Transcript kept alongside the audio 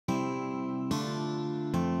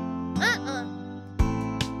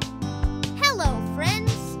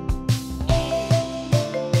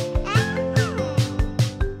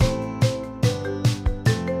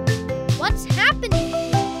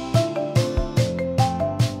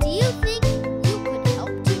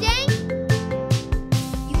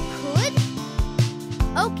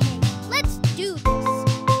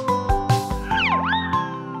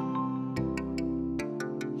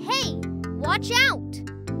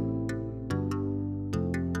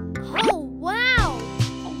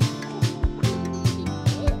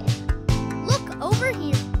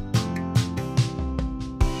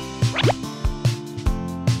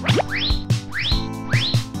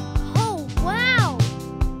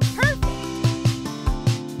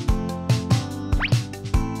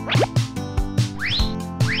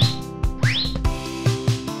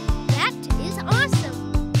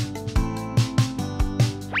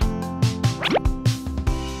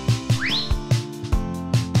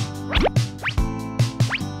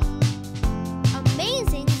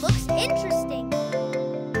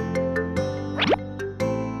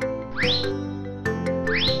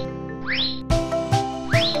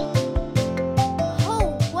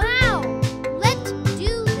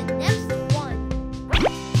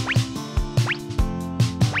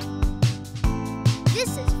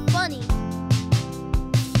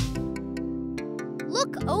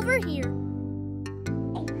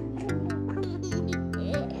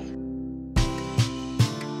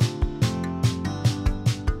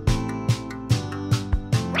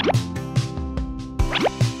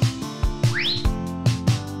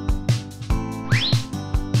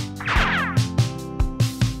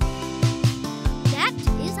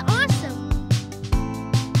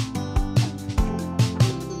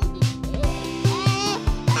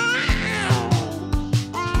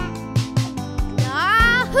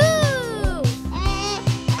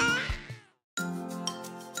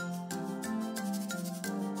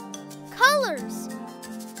colors.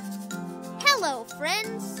 Hello,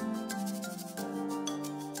 friends.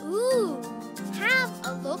 Ooh, have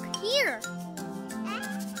a look here.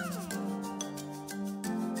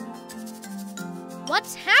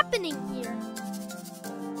 What's happening here?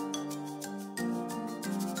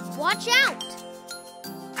 Watch out!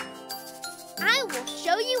 I will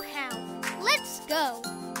show you how. Let's go.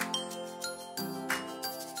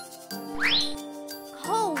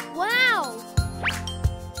 Oh, wow!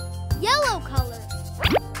 Yellow color.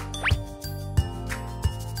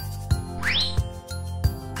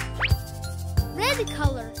 Red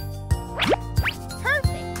color.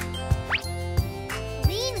 Perfect.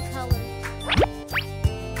 Green color.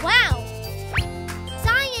 Wow!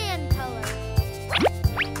 Cyan color.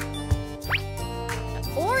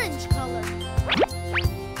 Orange color.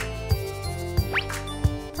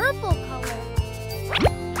 Purple color.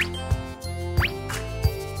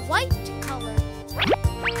 White color.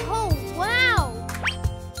 Oh, wow!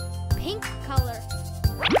 Pink color.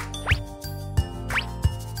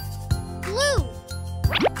 Blue.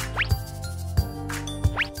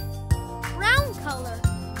 Brown color.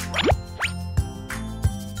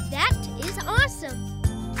 That is awesome.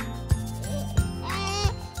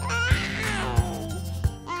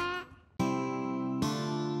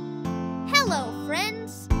 Hello,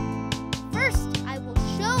 friends. First, I will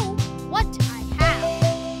show what I have.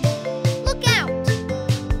 Look out.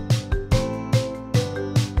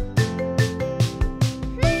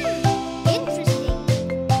 Interesting.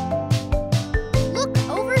 Look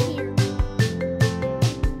over here.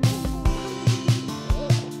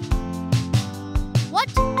 What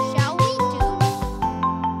shall we do?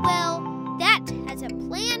 Well, that has a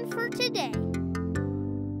plan for today.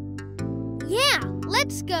 Yeah,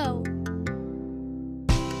 let's go.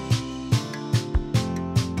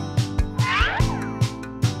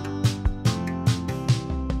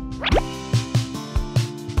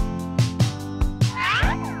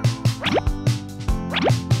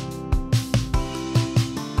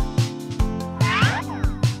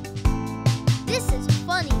 This is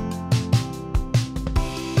funny.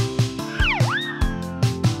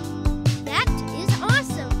 That is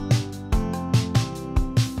awesome.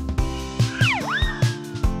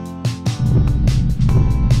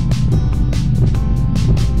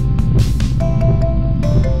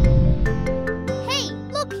 Hey,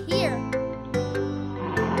 look here.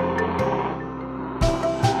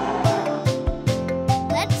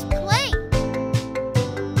 Let's play.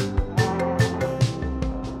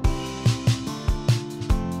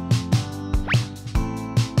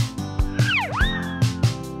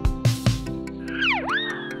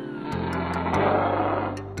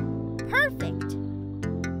 Perfect.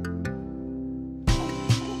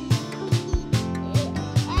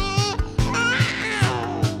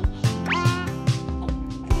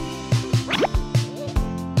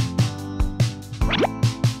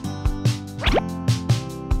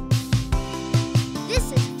 This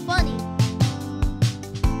is funny.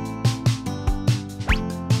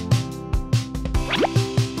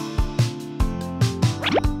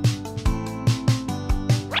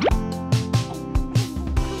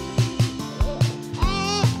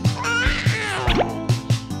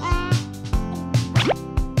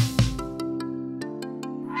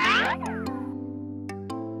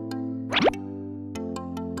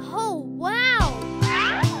 Oh, wow!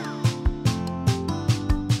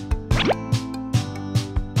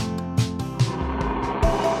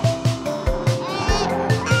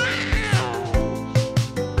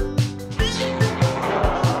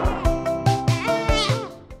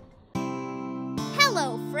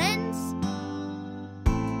 Hello, friends.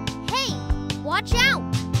 Hey, watch out!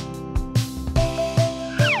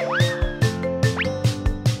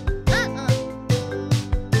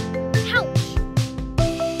 Ouch!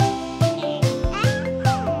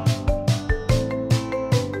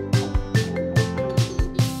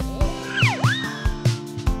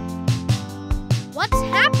 What's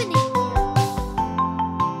happening here?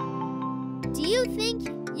 Do you think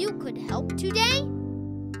you could help today?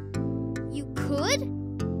 You could?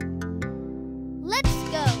 Let's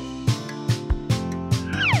go.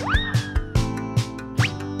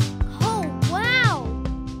 Oh, wow!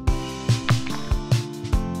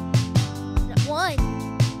 1.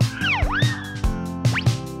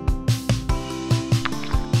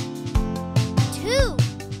 2.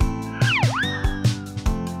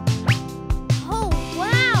 Oh,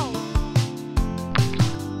 wow!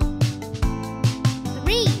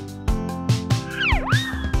 3.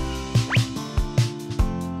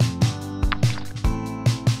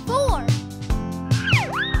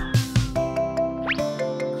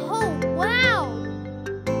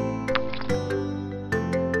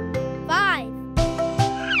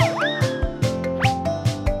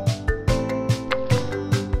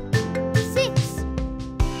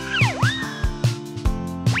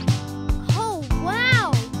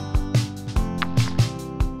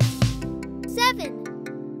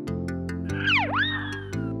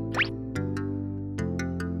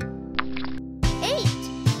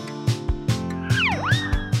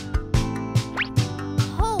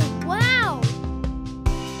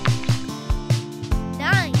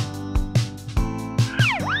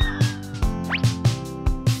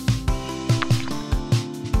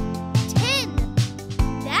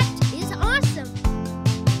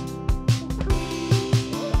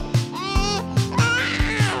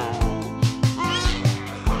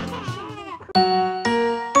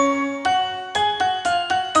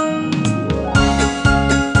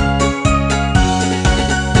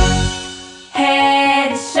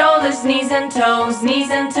 shoulders, knees and toes, knees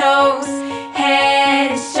and toes.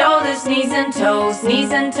 Head, shoulders, knees and toes,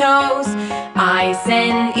 knees and toes. Eyes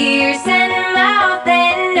and ears and mouth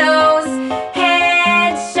and nose.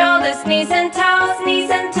 Head, shoulders, knees and toes, knees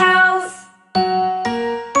and toes.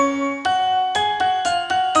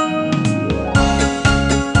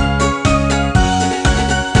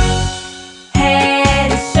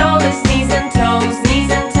 Head, shoulders, knees and toes, knees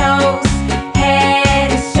and toes.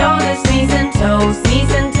 Head, shoulders, knees and toes,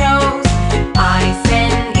 knees and toes. Eyes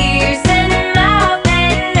and ears and mouth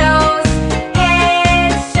and nose.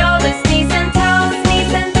 Head, shoulders, knees and toes,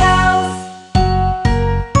 knees and toes.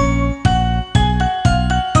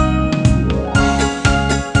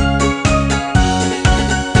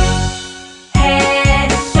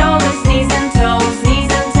 Head, shoulders, knees and toes,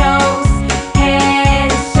 knees and toes.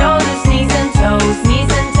 Head, shoulders, knees and toes,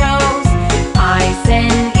 knees and toes. Eyes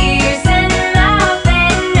and ears and mouth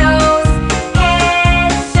and nose.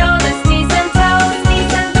 Head, shoulders, knees and toes,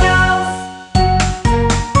 knees and toes.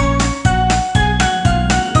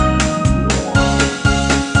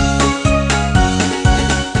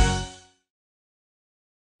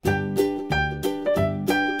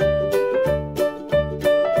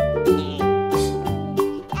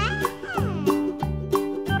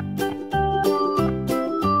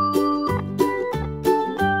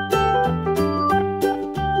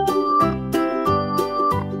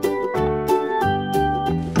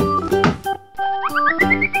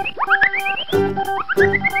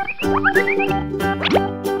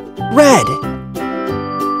 Red.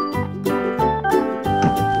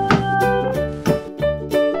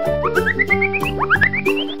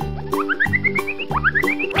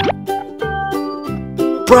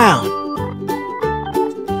 Brown.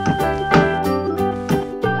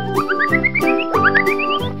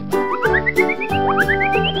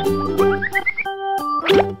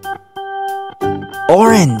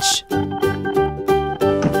 Orange.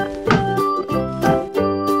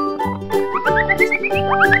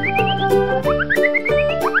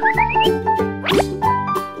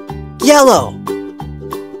 Yellow.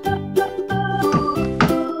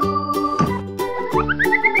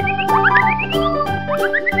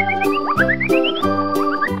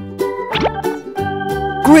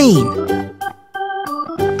 Green.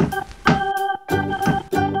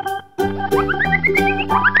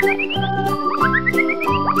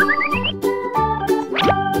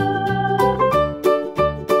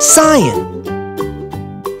 Cyan.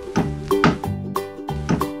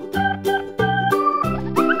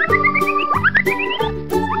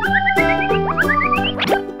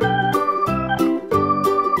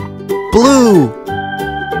 Blue.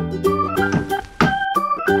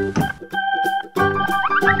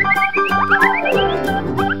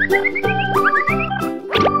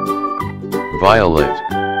 Violet.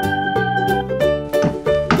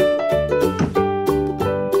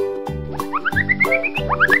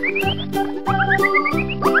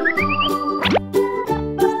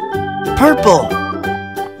 Purple.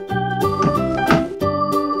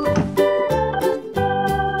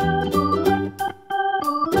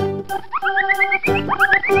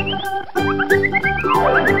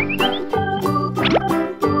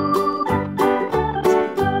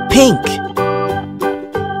 Pink.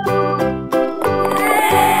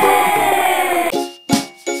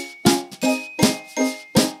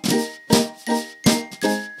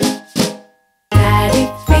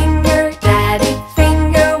 Daddy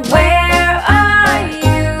finger, where are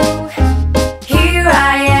you? Here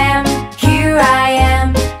I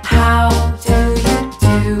am, how do you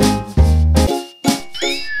do?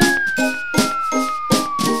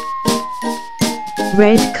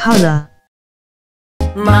 Red color.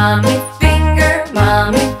 Mommy finger,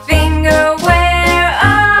 where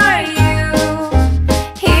are you?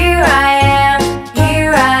 Here I am,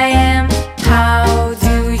 how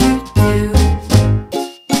do you do?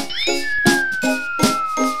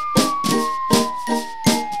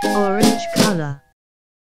 Orange color.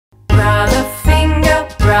 Brother finger,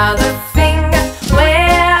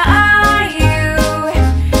 where are you?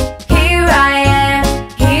 Here I am,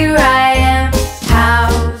 how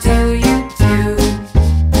do you do?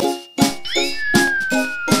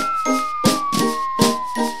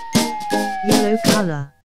 Yellow color.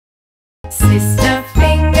 Sister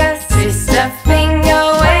finger,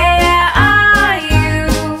 where are you?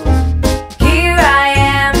 Here I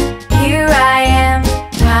am,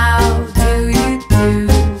 how do you do?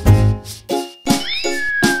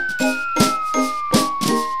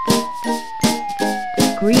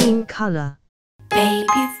 Green color.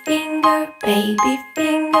 Baby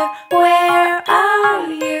finger, where are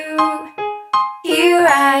you? Here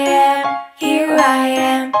I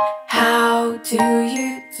am, how do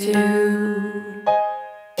you do? 2.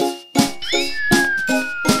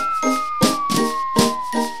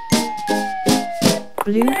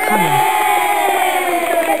 Blue color.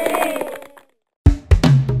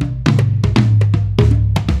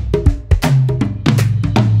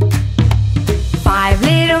 5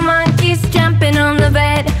 little monkeys jumping on the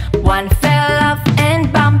bed. One fell off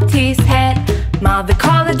and bumped his head. Mother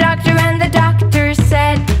called the doctor and the doctor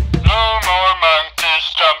said, "No more monkeys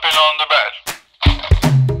jumping on the bed."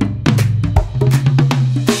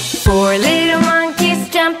 4 little monkeys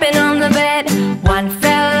jumping on the bed. One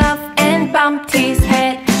fell off and bumped his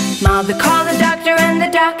head. Mother called the doctor and the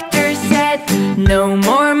doctor said, "No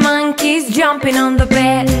more monkeys jumping on the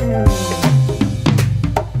bed."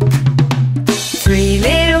 3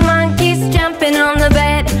 little monkeys jumping on the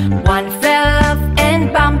bed. One fell off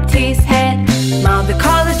and bumped his head. Mother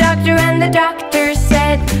called the doctor and the doctor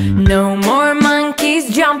said, "No more monkeys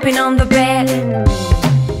jumping on the bed."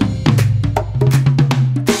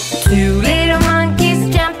 2 little monkeys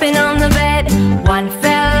jumping on the bed. One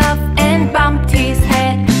fell off and bumped his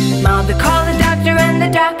head. Mother called the doctor and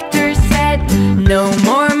the doctor said, "No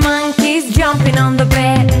more monkeys jumping on the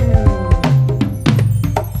bed."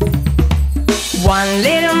 1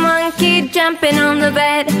 little monkey jumping on the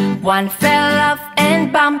bed. One fell off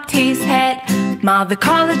and bumped his head. Mother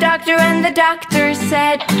called the doctor and the doctor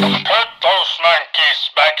said, "Put those monkeys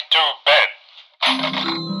back to bed."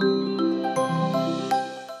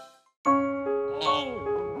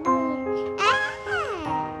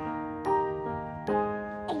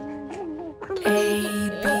 A,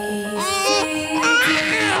 B, C, D,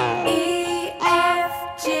 E, F,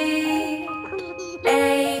 G,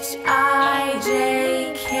 H, I, J,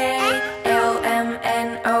 K, L, M, N,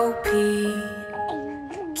 O, P,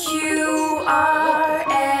 Q, R,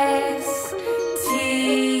 S, T,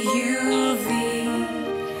 U, V,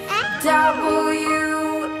 W,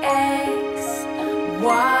 X,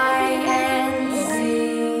 Y, and Z.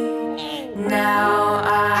 Now